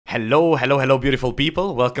Hello, beautiful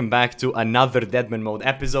people. Welcome back to another Deadman mode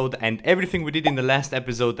episode, and everything we did in the last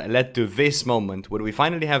episode led to this moment where we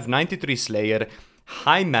finally have 93 Slayer,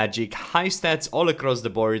 high magic, high stats all across the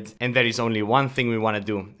board, and there is only one thing we want to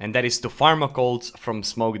do, and that is to farm occults from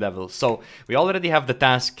Smoke Devil. So we already have the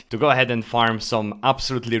task to go ahead and farm some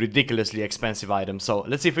absolutely ridiculously expensive items. So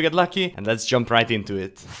let's see if we get lucky, and let's jump right into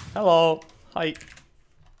it. Hello. Hi.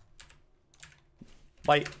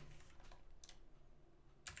 Bye.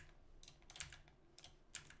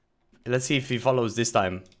 Let's see if he follows this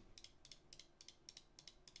time.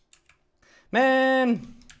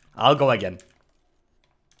 Man, I'll go again.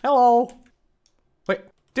 Hello. Wait,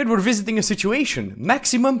 dude, we're visiting a situation.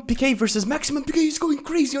 Maximum PK versus Maximum PK is going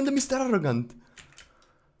crazy on the Mr. Arrogant.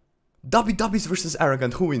 Dubbies versus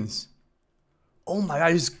Arrogant, who wins? Oh my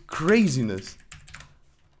god, it's craziness.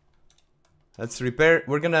 Let's repair.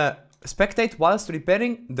 We're gonna spectate whilst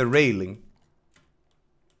repairing the railing.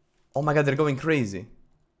 Oh my god, they're going crazy.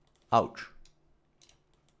 Ouch.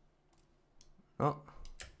 Oh.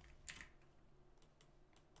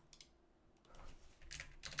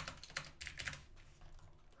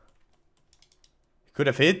 Could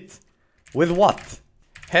have hit. With what?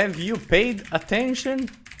 Have you paid attention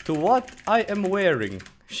to what I am wearing?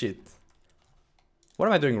 Shit. What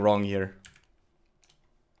am I doing wrong here?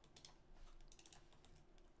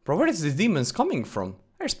 Bro, where is the demons coming from?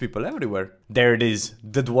 There's people everywhere. There it is.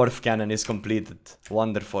 The dwarf cannon is completed.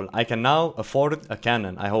 Wonderful. I can now afford a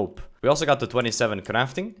cannon, I hope. We also got the 27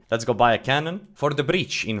 crafting. Let's go buy a cannon. For the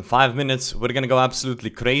breach, in 5 minutes, we're gonna go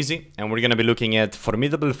absolutely crazy. And we're gonna be looking at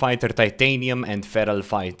Formidable Fighter, Titanium, and Feral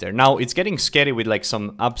Fighter. Now, it's getting scary with like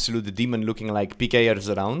some absolute demon looking like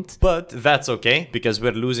PKers around. But that's okay, because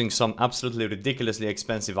we're losing some absolutely ridiculously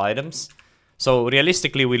expensive items. So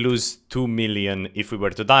realistically we lose 2 million if we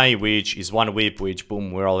were to die, which is 1 whip, which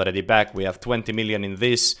boom, we're already back. We have 20 million in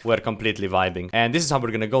this, we're completely vibing. And this is how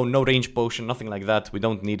we're gonna go, no range potion, nothing like that. We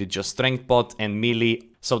don't need it, just strength pot and melee.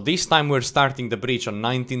 So this time we're starting the breach on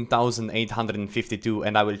 19,852,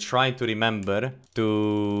 and I will try to remember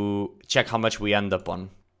to check how much we end up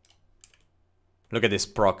on. Look at this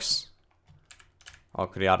procs. Oh,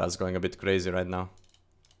 Kriara's going a bit crazy right now.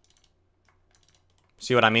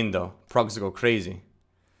 See what I mean though? Procs go crazy.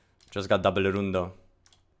 Just got double rundo.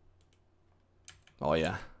 Oh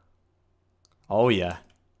yeah. Oh yeah.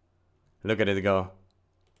 Look at it go.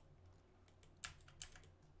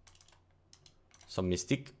 Some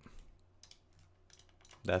Mystic.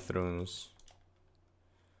 Death runes.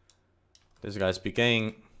 This guy's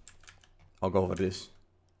PKing. I'll go for this.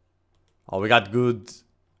 Oh, we got good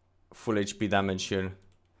full HP damage here.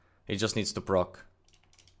 He just needs to proc.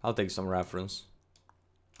 I'll take some reference.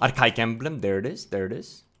 Archaic Emblem, there it is, there it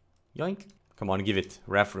is. Yoink. Come on, give it.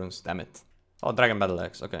 Reference, damn it. Oh, Dragon Battle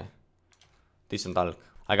Axe, okay. Decent alk.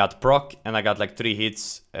 I got proc, and I got like 3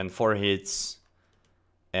 hits, and 4 hits,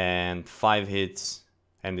 and 5 hits,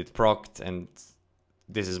 and it procced, and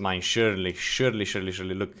this is mine, surely.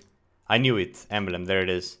 Look, I knew it. Emblem, there it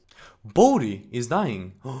is. Bodhi is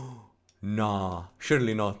dying. Nah,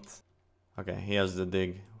 surely not. Okay, he has the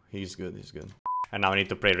dig. He's good, he's good. And now I need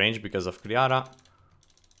to play range because of Kriara.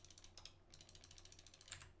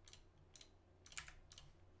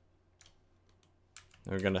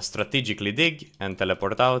 We're gonna strategically dig and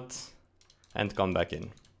teleport out and come back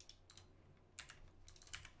in.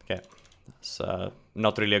 Okay, it's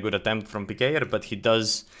not really a good attempt from PKer, but he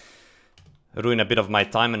does ruin a bit of my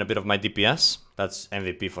time and a bit of my DPS. That's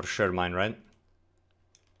MVP for sure mine, right?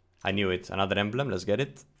 I knew it. Another emblem, let's get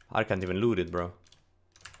it. I can't even loot it, bro.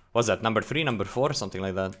 What's that, number 3, number 4, something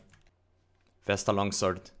like that. Vesta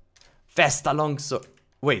Longsword. Vesta Longsword.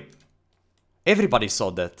 Wait, everybody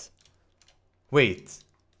saw that. Wait,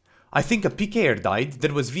 I think a PKer died,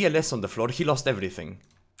 there was VLS on the floor, he lost everything.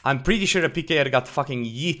 I'm pretty sure a PKer got fucking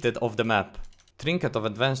yeeted off the map. Trinket of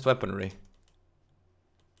Advanced Weaponry.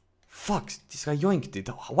 Fuck, this guy yoinked it.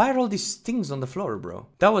 Why are all these things on the floor, bro?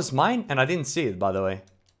 That was mine and I didn't see it, by the way.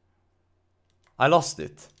 I lost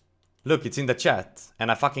it. Look, it's in the chat. And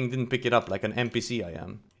I fucking didn't pick it up like an NPC I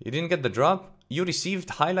am. You didn't get the drop? You received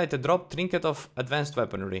highlighted drop Trinket of Advanced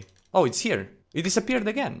Weaponry. Oh, it's here. It disappeared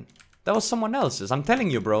again. That was someone else's. I'm telling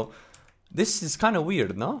you, bro. This is kind of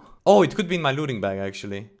weird, no? Oh, it could be in my looting bag,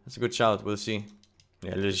 actually. That's a good shout. We'll see.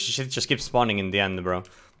 Yeah, shit just keeps spawning in the end, bro.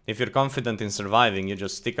 If you're confident in surviving, you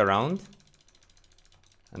just stick around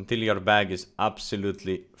until your bag is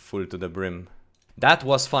absolutely full to the brim. That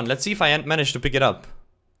was fun. Let's see if I managed to pick it up.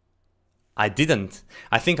 I didn't.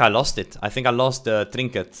 I think I lost it. I think I lost the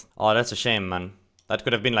trinket. Oh, that's a shame, man. That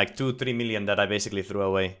could have been like 2-3 million that I basically threw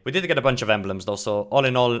away. We did get a bunch of emblems though, so all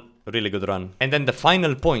in all, really good run. And then the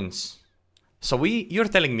final points. So you're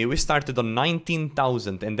telling me we started on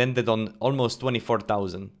 19,000 and ended on almost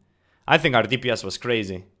 24,000. I think our DPS was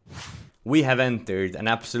crazy. We have entered an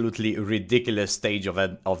absolutely ridiculous stage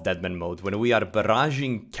of Deadman mode when we are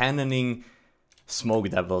barraging, cannoning smoke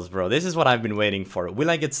devils, bro. This is what I've been waiting for.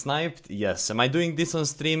 Will I get sniped? Yes. Am I doing this on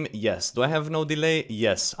stream? Yes. Do I have no delay?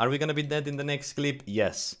 Yes. Are we gonna be dead in the next clip?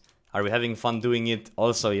 Yes. Are we having fun doing it?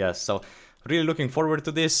 Also yes. So really looking forward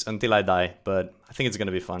to this until I die, but I think it's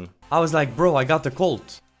gonna be fun. I was like, bro, I got a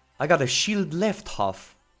Colt. I got a shield left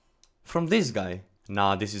half from this guy.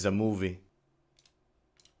 Nah, this is a movie.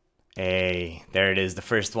 Hey, there it is, the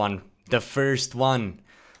first one. The first one.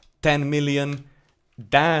 10 million.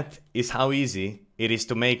 That is how easy it is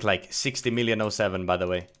to make like 60 million 07, by the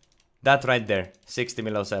way. That right there, 60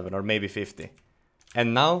 mil 07 or maybe 50.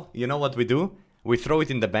 And now, you know what we do? We throw it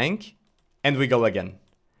in the bank and we go again.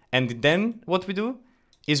 And then what we do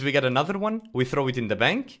is we get another one, we throw it in the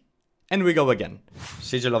bank and we go again.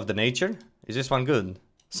 Sigil of the Nature? Is this one good?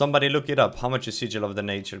 Somebody look it up. How much is Sigil of the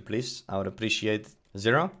Nature, please? I would appreciate.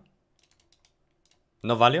 0?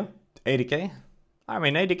 No value? 80k? I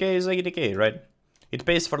mean, 80k is 80k, right? It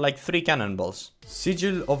pays for like 3 cannonballs.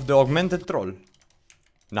 Sigil of the Augmented Troll.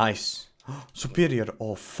 Nice. Superior.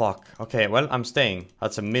 Oh, fuck. Okay, well, I'm staying.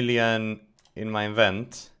 That's 1 million in my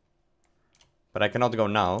event. But I cannot go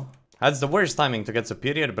now. That's the worst timing to get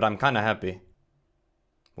Superior, but I'm kind of happy.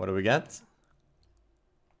 What do we get?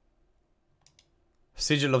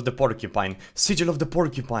 Sigil of the Porcupine. Sigil of the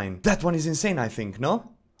Porcupine. That one is insane, I think,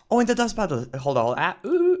 no? Oh, and the Dust Battle. Hold on.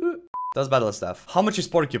 Dust Battle Staff. How much is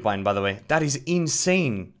Porcupine, by the way? That is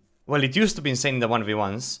insane. Well, it used to be insane in the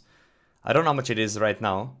 1v1s. I don't know how much it is right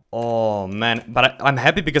now. Oh, man. But I'm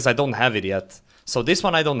happy because I don't have it yet. So this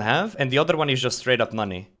one I don't have, and the other one is just straight up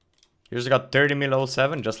money. You just got 30 mil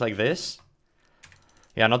 07, just like this.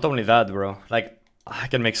 Yeah, not only that, bro. Like, I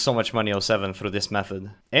can make so much money 07 through this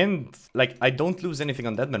method. And, like, I don't lose anything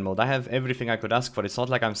on Deadman mode. I have everything I could ask for. It's not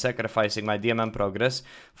like I'm sacrificing my DMM progress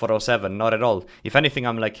for 07. Not at all. If anything,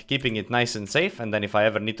 I'm, like, keeping it nice and safe. And then if I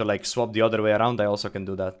ever need to, like, swap the other way around, I also can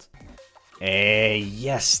do that. Hey,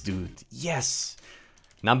 yes, dude. Yes.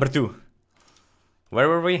 Number 2. Where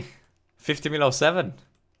were we? 50 mil 07?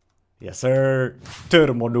 Yes, sir.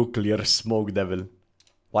 Thermonuclear Smoke Devil.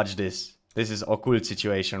 Watch this. This is a cool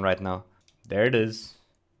situation right now. There it is.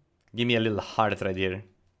 Give me a little heart right here.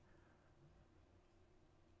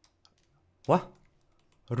 What?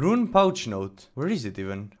 Rune pouch note. Where is it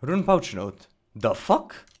even? Rune pouch note. The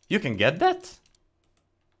fuck? You can get that?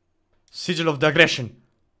 Sigil of the Aggression.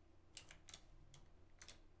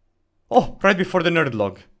 Oh, right before the nerd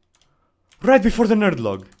log. Right before the nerd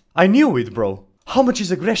log. I knew it, bro. How much is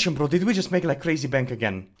Aggression, bro? Did we just make like crazy bank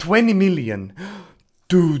again? 20 million.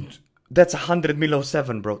 Dude. That's 100 mil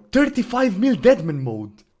 07, bro. 35 mil Deadman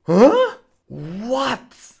mode. Huh?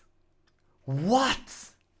 What? What?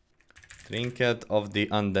 Trinket of the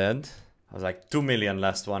Undead. I was like 2 million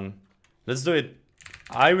last one. Let's do it.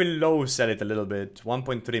 I will low sell it a little bit.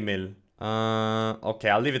 1.3 mil. Okay,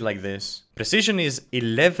 I'll leave it like this. Precision is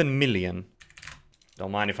 11 million.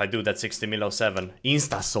 Don't mind if I do that 60 mil 07.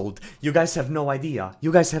 Insta sold. You guys have no idea.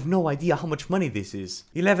 You guys have no idea how much money this is.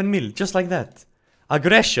 11 mil, just like that.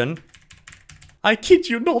 Aggression. I kid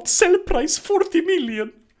you not, sell price 40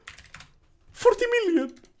 million. 40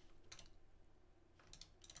 million.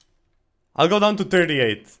 I'll go down to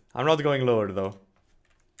 38. I'm not going lower though.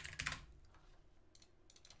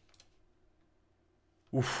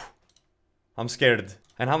 Oof. I'm scared.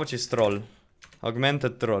 And how much is Troll?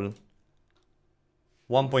 Augmented Troll.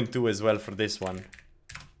 1.2 as well for this one.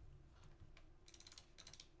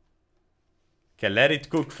 Okay, let it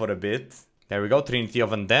cook for a bit. There we go, Trinity of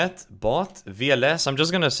Undead, bought, VLS, I'm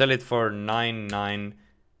just gonna sell it for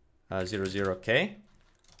 9900k.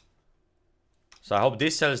 So I hope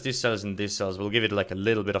this sells, and this sells, we'll give it like a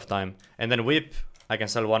little bit of time. And then Whip, I can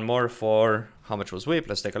sell one more for, how much was Whip?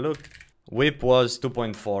 Let's take a look. Whip was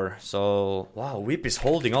 2.4, so, wow, Whip is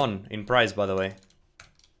holding on in price, by the way.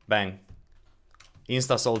 Bang.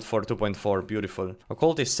 Insta sold for 2.4, beautiful.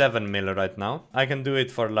 Occult is 7 mil right now. I can do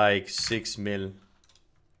it for like 6 mil.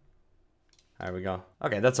 There we go.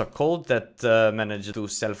 Okay, that's a code that managed to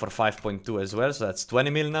sell for 5.2 as well, so that's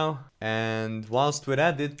 20 mil now. And whilst we're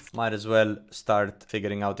at it, might as well start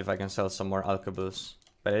figuring out if I can sell some more alkables.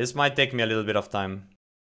 But this might take me a little bit of time.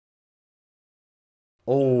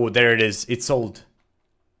 Oh, there it is. It's sold.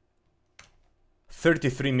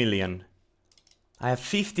 33 million. I have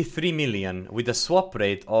 53 million with a swap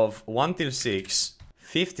rate of 1 till 6.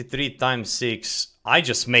 53 times 6. I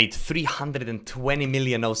just made 320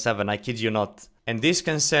 million 07, I kid you not. And this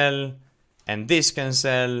can sell, and this can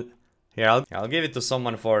sell, Here, I'll give it to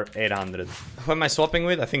someone for 800. Who am I swapping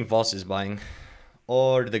with? I think Voss is buying.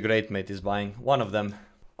 Or the Great Mate is buying. One of them.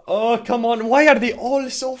 Oh, come on. Why are they all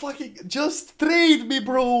so fucking... Just trade me,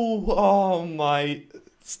 bro. Oh, my...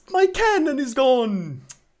 My cannon is gone.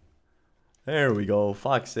 There we go.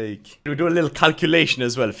 Fuck's sake. We do a little calculation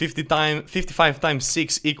as well. 55 times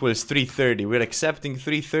 6 equals 330. We're accepting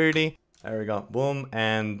 330. There we go. Boom.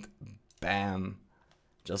 And bam.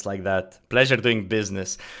 Just like that. Pleasure doing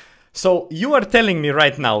business. So, you are telling me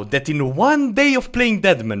right now that in one day of playing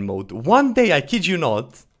Deadman mode, one day, I kid you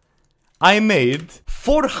not, I made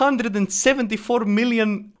 474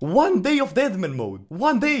 million one day of Deadman mode.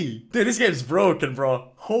 One day. Dude, this game's broken,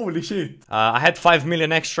 bro. Holy shit. I had 5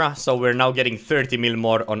 million extra, so we're now getting 30 mil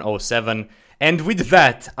more on 07. And with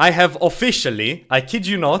that, I have officially, I kid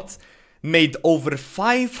you not, made over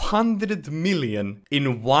 500 million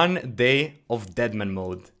in one day of Deadman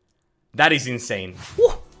mode. That is insane.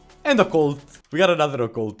 Woo! And occult. We got another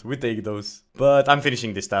occult. We take those. But I'm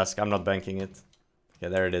finishing this task. I'm not banking it. Yeah,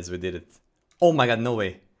 there it is. We did it. Oh my god, no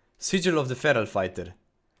way. Sigil of the Feral Fighter.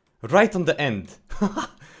 Right on the end.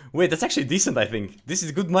 Wait, that's actually decent, I think. This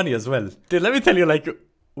is good money as well. Dude, let me tell you, like,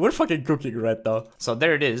 we're fucking cooking right now. So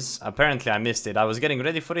there it is. Apparently I missed it. I was getting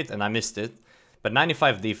ready for it and I missed it. But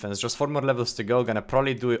 95 defense. Just 4 more levels to go. Gonna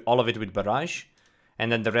probably do all of it with Barrage.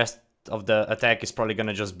 And then the rest of the attack is probably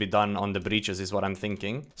gonna just be done on the breaches, is what I'm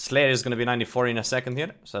thinking. Slayer is gonna be 94 in a second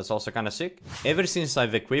here, so that's also kind of sick. Ever since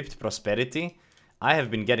I've equipped Prosperity, I have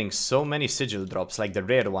been getting so many sigil drops, like the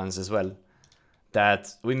rare ones as well,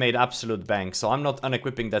 that we made absolute bank. So I'm not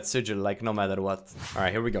unequipping that sigil, like, no matter what.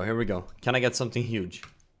 Alright, here we go, here we go. Can I get something huge?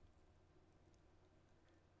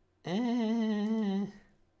 You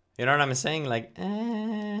know what I'm saying? Like,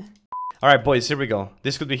 Alright, boys, here we go.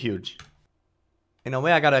 This could be huge. In a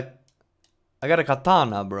way, I got a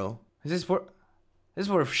katana, bro. Is this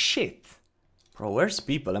worth shit? Bro, where's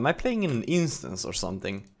people? Am I playing in an instance or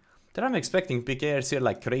something? That I'm expecting PKers here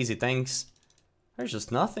like crazy tanks. There's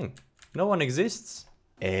just nothing. No one exists.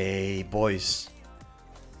 Hey, boys.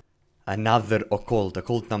 Another occult.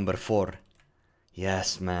 Occult number 4.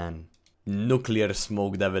 Yes, man. Nuclear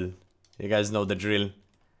smoke devil. You guys know the drill.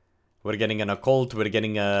 We're getting an occult. We're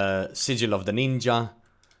getting a sigil of the ninja.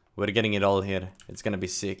 We're getting it all here. It's gonna be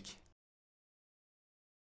sick.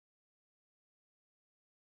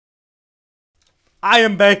 I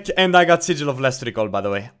am back and I got Sigil of Last Recall, by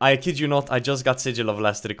the way. I kid you not, I just got Sigil of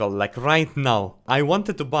Last Recall, like right now. I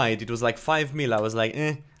wanted to buy it, it was like 5 mil, I was like,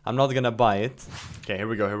 I'm not gonna buy it. Okay, here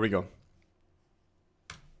we go, here we go.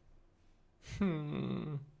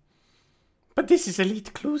 But this is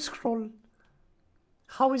Elite Clue Scroll.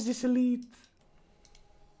 How is this Elite?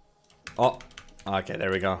 Oh, okay,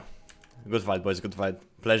 there we go. Good fight, boys, good fight.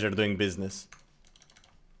 Pleasure doing business.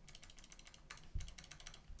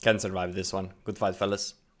 Can survive this one. Good fight,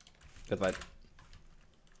 fellas. Good fight.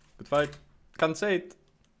 Good fight. Can't say it.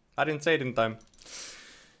 I didn't say it in time.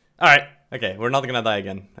 Alright. Okay, we're not gonna die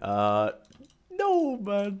again. No,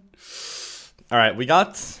 man. Alright, we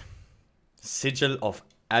got Sigil of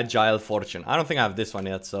Agile Fortune. I don't think I have this one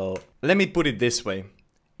yet, so... Let me put it this way.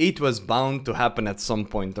 It was bound to happen at some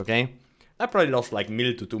point, okay? I probably lost like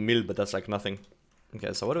mil to 2 mil, but that's like nothing.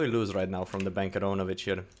 Okay, so what do we lose right now from the Bank Aronovich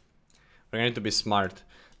here? We're going to be smart.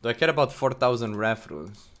 Do I care about 4,000 ref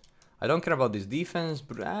rules? I don't care about this defense,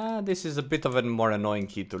 but this is a bit of a more annoying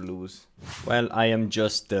key to lose. Well, I am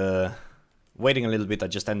just waiting a little bit. I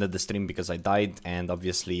just ended the stream because I died, and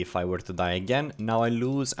obviously if I were to die again, now I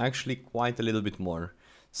lose actually quite a little bit more.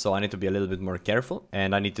 So I need to be a little bit more careful,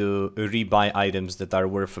 and I need to rebuy items that are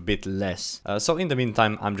worth a bit less. So in the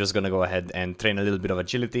meantime, I'm just gonna go ahead and train a little bit of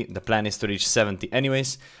agility. The plan is to reach 70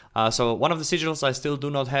 anyways. So one of the sigils I still do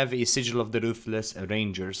not have is Sigil of the Ruthless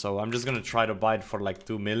Ranger. So I'm just gonna try to buy it for like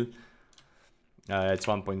 2 mil. It's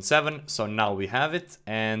 1.7, so now we have it.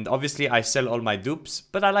 And obviously I sell all my dupes,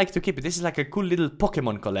 but I like to keep it. This is like a cool little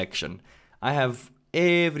Pokemon collection. I have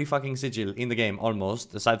every fucking sigil in the game,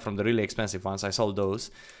 almost, aside from the really expensive ones. I sold those.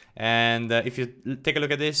 And if you take a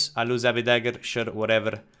look at this, I lose Abbey Dagger, sure,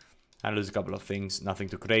 whatever. I lose a couple of things, nothing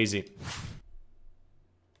too crazy.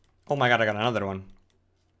 Oh my god, I got another one.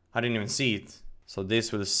 I didn't even see it. So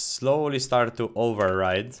this will slowly start to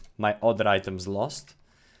override my other items lost.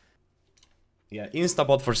 Yeah,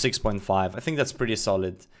 Instabot for 6.5. I think that's pretty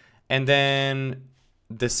solid. And then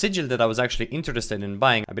the sigil that I was actually interested in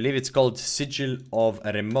buying, I believe it's called Sigil of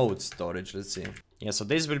Remote Storage. Let's see. Yeah, so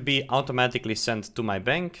this will be automatically sent to my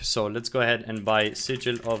bank. So let's go ahead and buy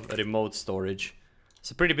Sigil of Remote Storage.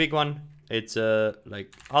 It's a pretty big one. It's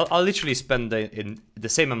like I'll literally spend the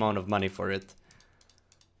same amount of money for it.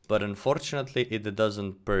 But unfortunately, it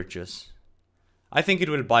doesn't purchase. I think it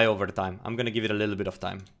will buy over time. I'm gonna give it a little bit of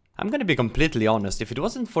time. I'm gonna be completely honest, if it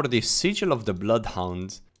wasn't for the Sigil of the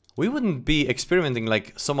Bloodhound, we wouldn't be experimenting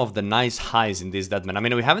like some of the nice highs in this Deadman. I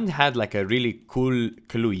mean, we haven't had like a really cool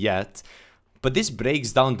clue yet, but this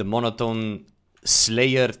breaks down the monotone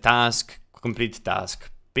Slayer task, complete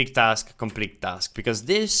task, big task, complete task. Because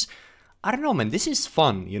this, I don't know man, this is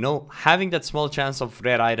fun, you know? Having that small chance of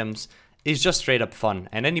rare items is just straight up fun.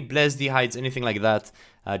 And any Blessed Dehides, anything like that,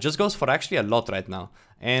 just goes for actually a lot right now.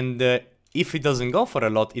 And if it doesn't go for a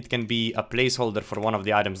lot, it can be a placeholder for one of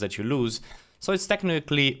the items that you lose. So it's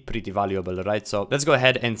technically pretty valuable, right? So let's go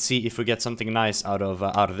ahead and see if we get something nice out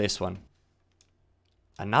of this one.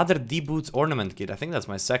 Another D-Boots ornament kit. I think that's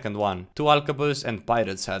my second one. 2 Alcabus and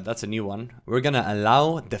Pirate's Head. That's a new one. We're gonna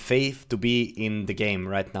allow the faith to be in the game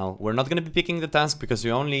right now. We're not gonna be picking the task because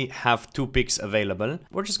we only have 2 picks available.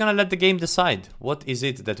 We're just gonna let the game decide. What is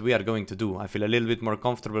it that we are going to do? I feel a little bit more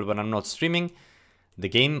comfortable when I'm not streaming. The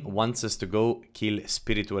game wants us to go kill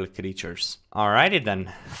spiritual creatures. Alrighty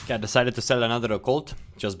then. Okay, I decided to sell another occult,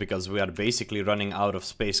 just because we are basically running out of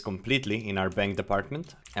space completely in our bank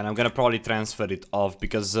department. And I'm gonna probably transfer it off,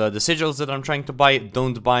 because the sigils that I'm trying to buy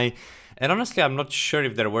don't buy. And honestly, I'm not sure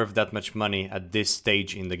if they're worth that much money at this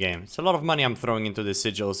stage in the game. It's a lot of money I'm throwing into the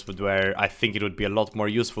sigils, but where I think it would be a lot more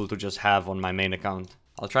useful to just have on my main account.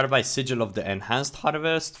 I'll try to buy Sigil of the Enhanced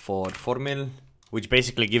Harvest for 4 mil. Which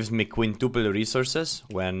basically gives me quintuple resources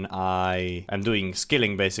when I am doing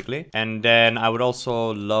skilling, basically. And then I would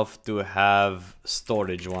also love to have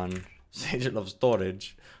storage one. Sigil of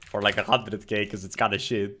storage for like 100k, because it's kind of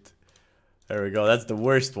shit. There we go, that's the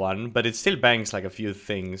worst one, but it still banks like a few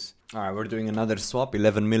things. Alright, we're doing another swap,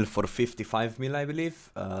 11 mil for 55 mil, I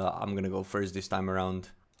believe. I'm gonna go first this time around.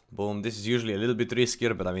 Boom, this is usually a little bit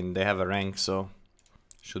riskier, but I mean, they have a rank, so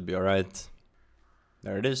should be alright.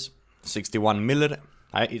 There it is. 61 miller.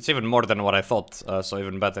 It's even more than what I thought, so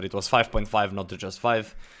even better. It was 5.5, not just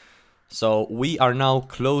 5. So we are now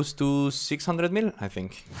close to 600 mil, I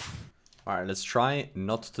think. Alright, let's try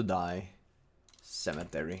not to die.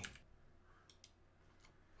 Cemetery.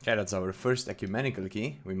 Okay, that's our first ecumenical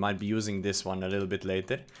key. We might be using this one a little bit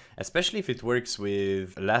later, especially if it works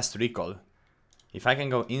with last recall. If I can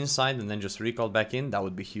go inside and then just recall back in, that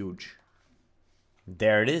would be huge.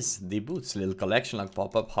 There it is, the boots, little collection log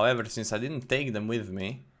pop up. However, since I didn't take them with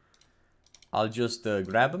me, I'll just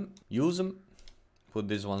grab them, use them, put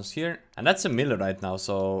these ones here. And that's a miller right now,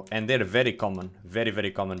 so, and they're very common,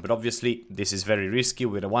 very common. But obviously, this is very risky.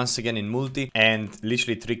 We're once again in multi, and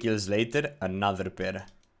literally 3 kills later, another pair.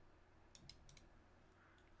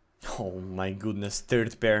 Oh my goodness,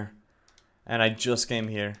 3rd pair. And I just came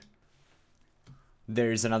here.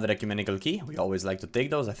 There is another ecumenical key. We always like to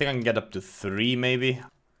take those. I think I can get up to 3 maybe.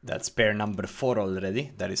 That's pair number 4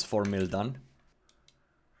 already. That is 4 mil done.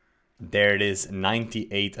 There it is,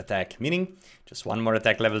 98 attack. Meaning, just 1 more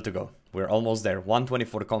attack level to go. We're almost there.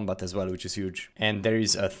 124 combat as well, which is huge. And there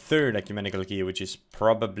is a 3rd ecumenical key, which is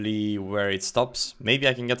probably where it stops. Maybe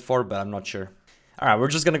I can get 4, but I'm not sure. Alright, we're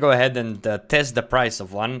just gonna go ahead and test the price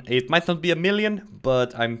of one. It might not be a million,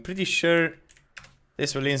 but I'm pretty sure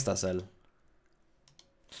this will insta-sell.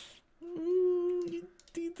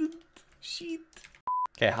 Shit.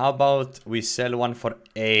 Okay, how about we sell one for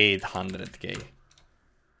 800k?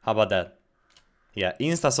 How about that? Yeah,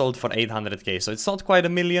 insta sold for 800k, so it's not quite a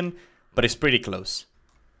million, but it's pretty close.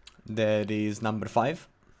 That is number 5.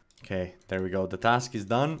 Okay, there we go. The task is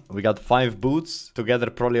done. We got 5 boots, together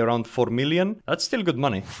probably around 4 million. That's still good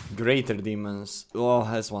money. Greater demons. Oh,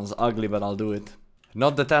 this one's ugly, but I'll do it.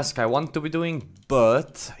 Not the task I want to be doing,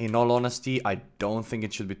 but in all honesty, I don't think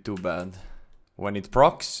it should be too bad. When it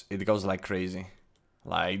procs, it goes like crazy.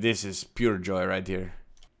 Like, this is pure joy right here.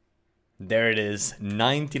 There it is,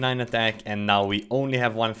 99 attack, and now we only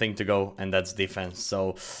have one thing to go, and that's defense.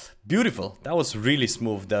 So, beautiful. That was really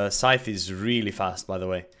smooth. The scythe is really fast, by the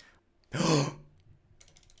way.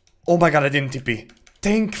 Oh my god, I didn't TP.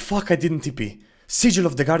 Thank fuck I didn't TP. Sigil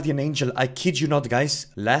of the Guardian Angel, I kid you not, guys.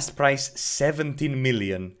 Last price, 17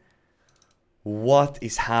 million. What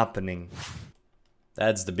is happening?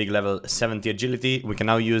 That's the big level 70 agility. We can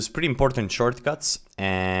now use pretty important shortcuts,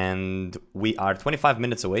 and we are 25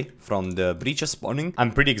 minutes away from the breaches spawning.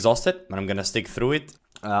 I'm pretty exhausted, but I'm gonna stick through it.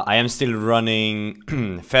 I am still running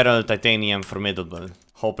Feral Titanium Formidable,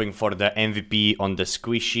 hoping for the MVP on the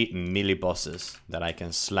squishy melee bosses that I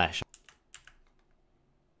can slash.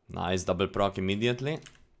 Nice, double proc immediately.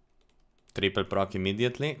 Triple proc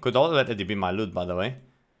immediately. Could already be my loot, by the way.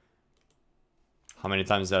 How many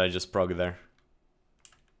times did I just proc there?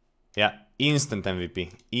 Yeah, instant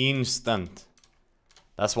MVP. Instant.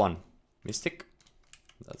 That's one. Mystic.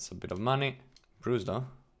 That's a bit of money. Bruise though.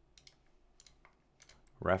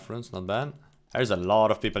 Reference, not bad. There's a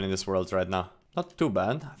lot of people in this world right now. Not too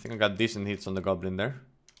bad. I think I got decent hits on the goblin there.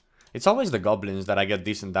 It's always the goblins that I get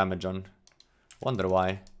decent damage on. Wonder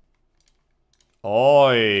why.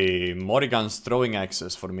 Oi! Morrigan's throwing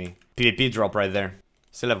axes for me. PvP drop right there.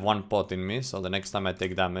 Still have one pot in me, so the next time I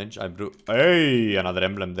take damage, I brew... Hey! Another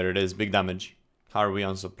emblem. There it is. Big damage. How are we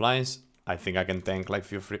on supplies? I think I can tank like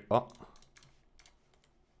few free... Oh.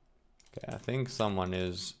 Okay, I think someone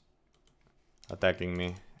is attacking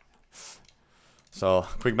me. So,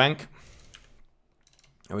 quick bank.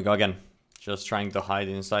 Here we go again. Just trying to hide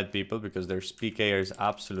inside people because there's PKers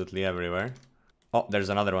absolutely everywhere. Oh, there's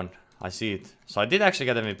another one. I see it. So I did actually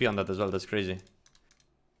get MVP on that as well. That's crazy.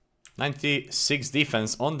 96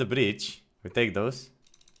 defense on the breach. We take those.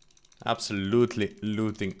 Absolutely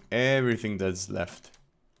looting everything that's left.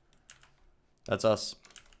 That's us.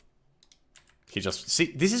 He just...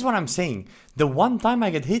 See, this is what I'm saying. The one time I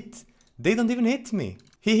get hit, they don't even hit me.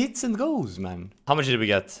 He hits and goes, man. How much did we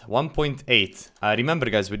get? 1.8. Remember,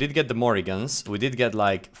 guys, we did get the Morrigans. We did get,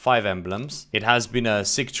 like, 5 emblems. It has been a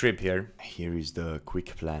sick trip here. Here is the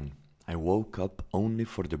quick plan. I woke up only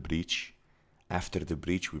for the breach. After the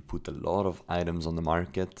breach, we put a lot of items on the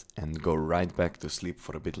market and go right back to sleep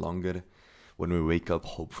for a bit longer. When we wake up,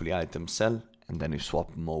 hopefully items sell, and then we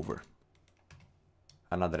swap them over.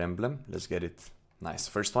 Another emblem. Let's get it. Nice.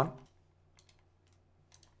 First one.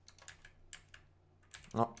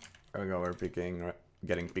 Oh, there we go. We're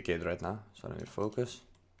getting PK'd right now. So let me focus.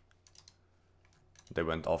 They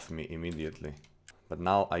went off me immediately. But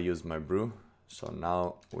now I use my brew. So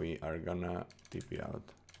now we are gonna TP out.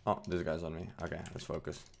 Oh, this guy's on me. Okay, let's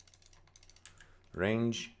focus.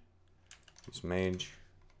 Range. Use mage.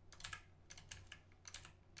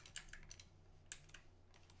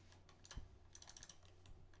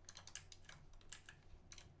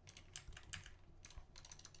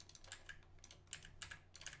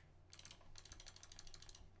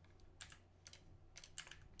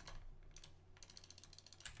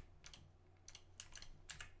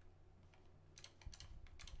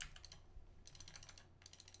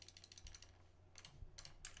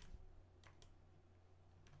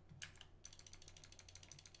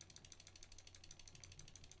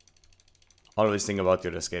 Always think about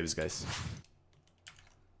your escapes, guys.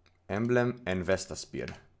 Emblem and Vesta Spear.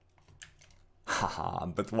 Haha,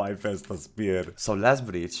 but why Vesta Spear? So last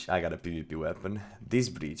breach, I got a PvP weapon. This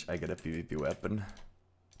breach, I got a PvP weapon.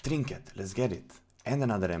 Trinket, let's get it. And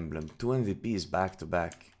another emblem. 2 MVPs back to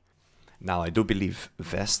back. Now, I do believe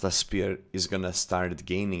Vesta Spear is gonna start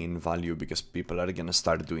gaining in value because people are gonna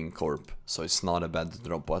start doing corp. So it's not a bad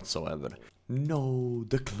drop whatsoever. No,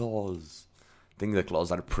 the claws. I think the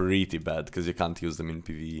claws are pretty bad because you can't use them in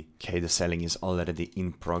PvE. Okay, the selling is already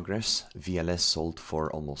in progress. VLS sold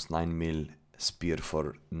for almost 9 mil, Spear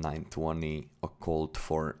for 920, Occult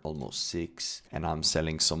for almost 6, and I'm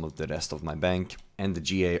selling some of the rest of my bank. And the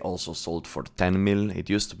GA also sold for 10 mil. It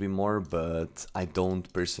used to be more, but I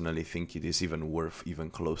don't personally think it is even worth even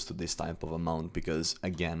close to this type of amount because,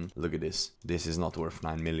 again, look at this. This is not worth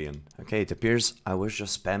 9 million. Okay, it appears I was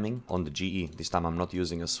just spamming on the GE. This time I'm not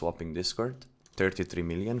using a swapping Discord. 33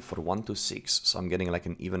 million for 1 to 6, so I'm getting like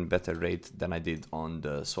an even better rate than I did on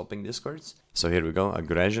the swapping Discords. So here we go,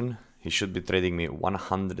 Aggression. He should be trading me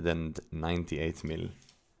 198 mil.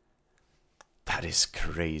 That is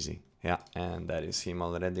crazy. Yeah, and that is him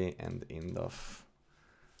already, and end off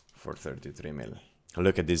for 33 mil.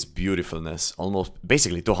 Look at this beautifulness, almost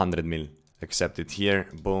basically 200 mil. Accept it here,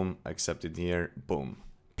 boom, accept it here, boom.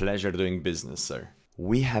 Pleasure doing business, sir.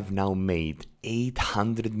 We have now made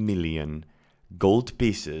 800 million gold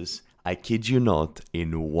pieces, I kid you not,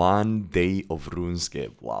 in 1 day of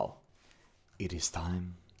RuneScape. Wow. It is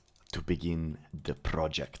time to begin the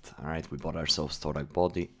project. Alright, we bought ourselves Thorax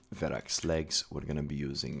Body, Verax Legs, we're gonna be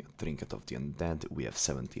using Trinket of the Undead, we have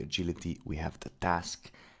 70 agility, we have the task,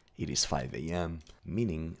 it is 5 AM,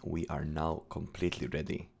 meaning we are now completely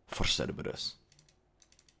ready for Cerberus.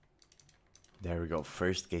 There we go,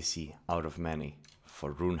 first KC out of many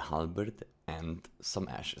for Rune Halberd and some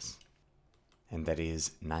ashes. And that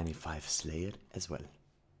is 95 Slayer as well.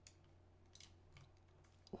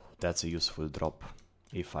 That's a useful drop.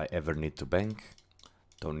 If I ever need to bank,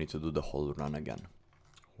 don't need to do the whole run again.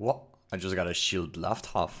 What? I just got a shield left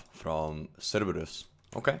half from Cerberus.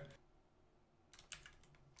 Okay.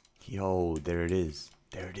 Yo, there it is.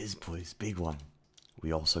 There it is, boys. Big one.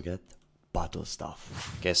 We also get battle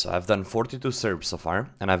stuff. Okay, so I've done 42 Serbs so far,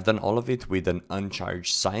 and I've done all of it with an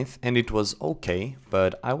uncharged scythe, and it was okay,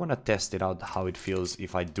 but I want to test it out how it feels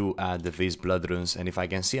if I do add these blood runes, and if I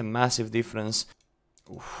can see a massive difference.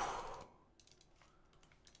 Oof.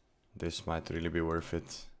 This might really be worth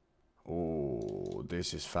it. Oh,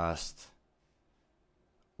 this is fast.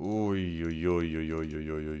 Oy, oy, oy, oy, oy, oy,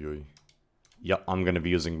 oy, oy. Yeah, I'm gonna be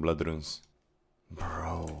using blood runes.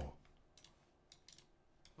 Bro.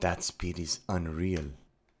 That speed is unreal.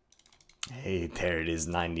 Hey, there it is,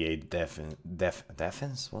 98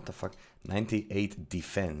 defense? What the fuck? 98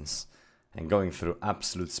 defense. And going through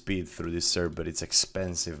absolute speed through this server, but it's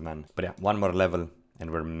expensive, man. But yeah, one more level and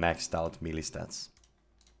we're maxed out melee stats.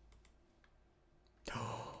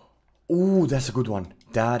 Ooh, that's a good one.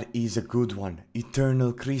 That is a good one.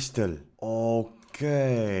 Eternal Crystal.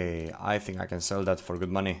 Okay. I think I can sell that for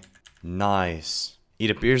good money. Nice. It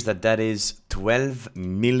appears that that is 12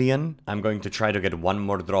 million. I'm going to try to get one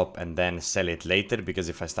more drop and then sell it later, because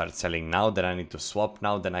if I start selling now, then I need to swap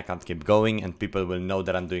now, then I can't keep going and people will know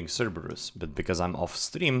that I'm doing Cerberus. But because I'm off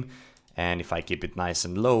stream and if I keep it nice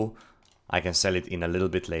and low, I can sell it in a little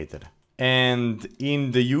bit later. And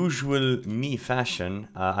in the usual me fashion,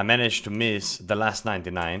 I managed to miss the last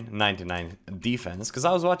 99 defense, because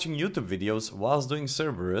I was watching YouTube videos whilst doing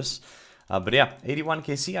Cerberus. But yeah, 81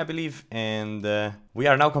 KC I believe, and we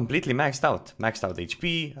are now completely maxed out. Maxed out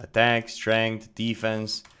HP, attack, strength,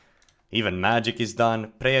 defense, even magic is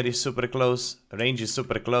done, prayer is super close, range is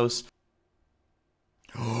super close.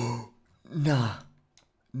 Nah,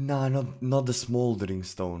 not the smoldering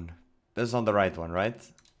stone. That's not the right one, right?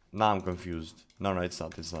 Now I'm confused. No, it's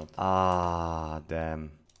not. Ah,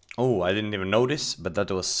 damn. Oh, I didn't even notice, but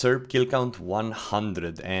that was Serb kill count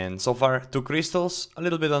 100. And so far, 2 crystals, a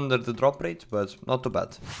little bit under the drop rate, but not too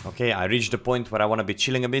bad. Okay, I reached the point where I want to be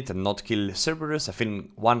chilling a bit and not kill Cerberus. I feel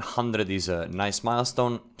 100 is a nice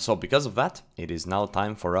milestone. So because of that, it is now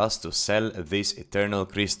time for us to sell this Eternal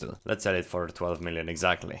Crystal. Let's sell it for 12 million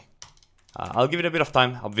exactly. I'll give it a bit of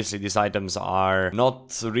time. Obviously, these items are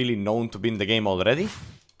not really known to be in the game already.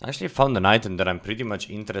 I actually found an item that I'm pretty much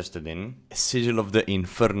interested in. Sigil of the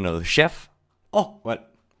Infernal Chef. Oh, well,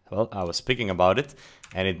 I was speaking about it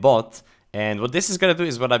and it bought. And what this is gonna do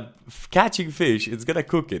is when I'm catching fish, it's gonna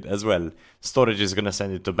cook it as well. Storage is gonna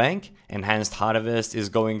send it to bank. Enhanced Harvest is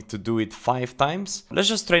going to do it 5 times. Let's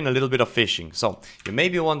just train a little bit of fishing. So, you may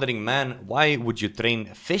be wondering, man, why would you train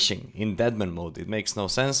fishing in Deadman mode? It makes no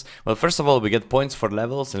sense. Well, first of all, we get points for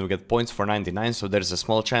levels and we get points for 99. So there's a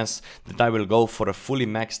small chance that I will go for a fully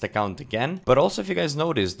maxed account again. But also, if you guys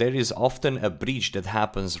notice, there is often a breach that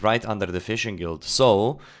happens right under the fishing guild.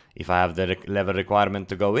 So, if I have the level requirement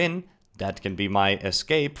to go in, that can be my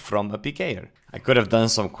escape from a PKer. I could have done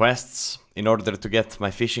some quests in order to get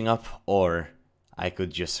my fishing up, or I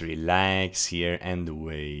could just relax here and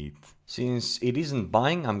wait. Since it isn't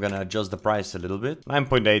buying, I'm gonna adjust the price a little bit.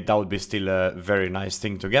 9.8, that would be still a very nice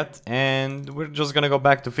thing to get. And we're just gonna go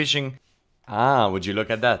back to fishing. Ah, would you look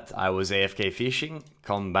at that? I was AFK fishing,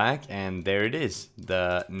 come back, and there it is,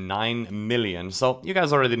 the 9 million. So, you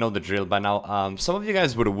guys already know the drill by now. Some of you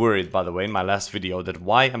guys were worried, by the way, in my last video, that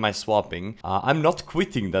why am I swapping? I'm not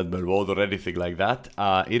quitting that mode or anything like that.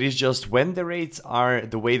 It is just when the rates are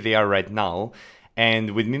the way they are right now,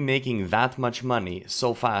 and with me making that much money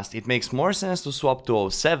so fast, it makes more sense to swap to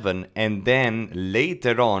 07 and then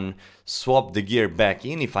later on swap the gear back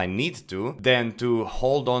in if I need to, than to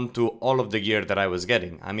hold on to all of the gear that I was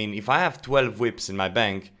getting. I mean, if I have 12 whips in my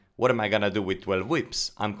bank, what am I gonna do with 12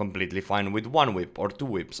 whips? I'm completely fine with 1 whip or 2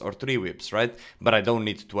 whips or 3 whips, right? But I don't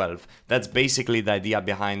need 12. That's basically the idea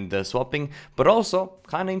behind the swapping, but also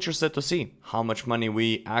kinda interested to see how much money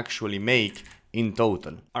we actually make in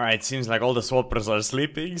total. Alright, seems like all the swappers are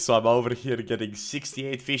sleeping, so I'm over here getting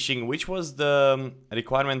 68 fishing, which was the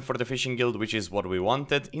requirement for the fishing guild, which is what we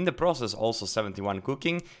wanted. In the process, also 71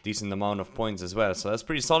 cooking, decent amount of points as well, so that's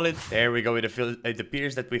pretty solid. There we go, it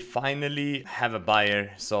appears that we finally have a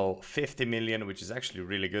buyer, so 50 million, which is actually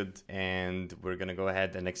really good, and we're gonna go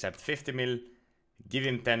ahead and accept 50 mil, give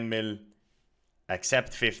him 10 mil,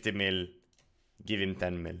 accept 50 mil, give him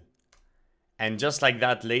 10 mil. And just like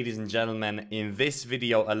that, ladies and gentlemen, in this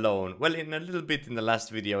video alone, well, in a little bit in the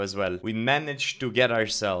last video as well, we managed to get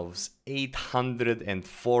ourselves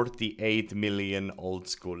 848 million old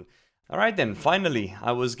school. Alright then, finally,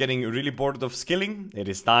 I was getting really bored of skilling. It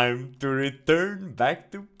is time to return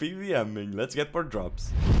back to PVMing. Let's get more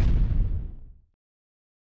drops.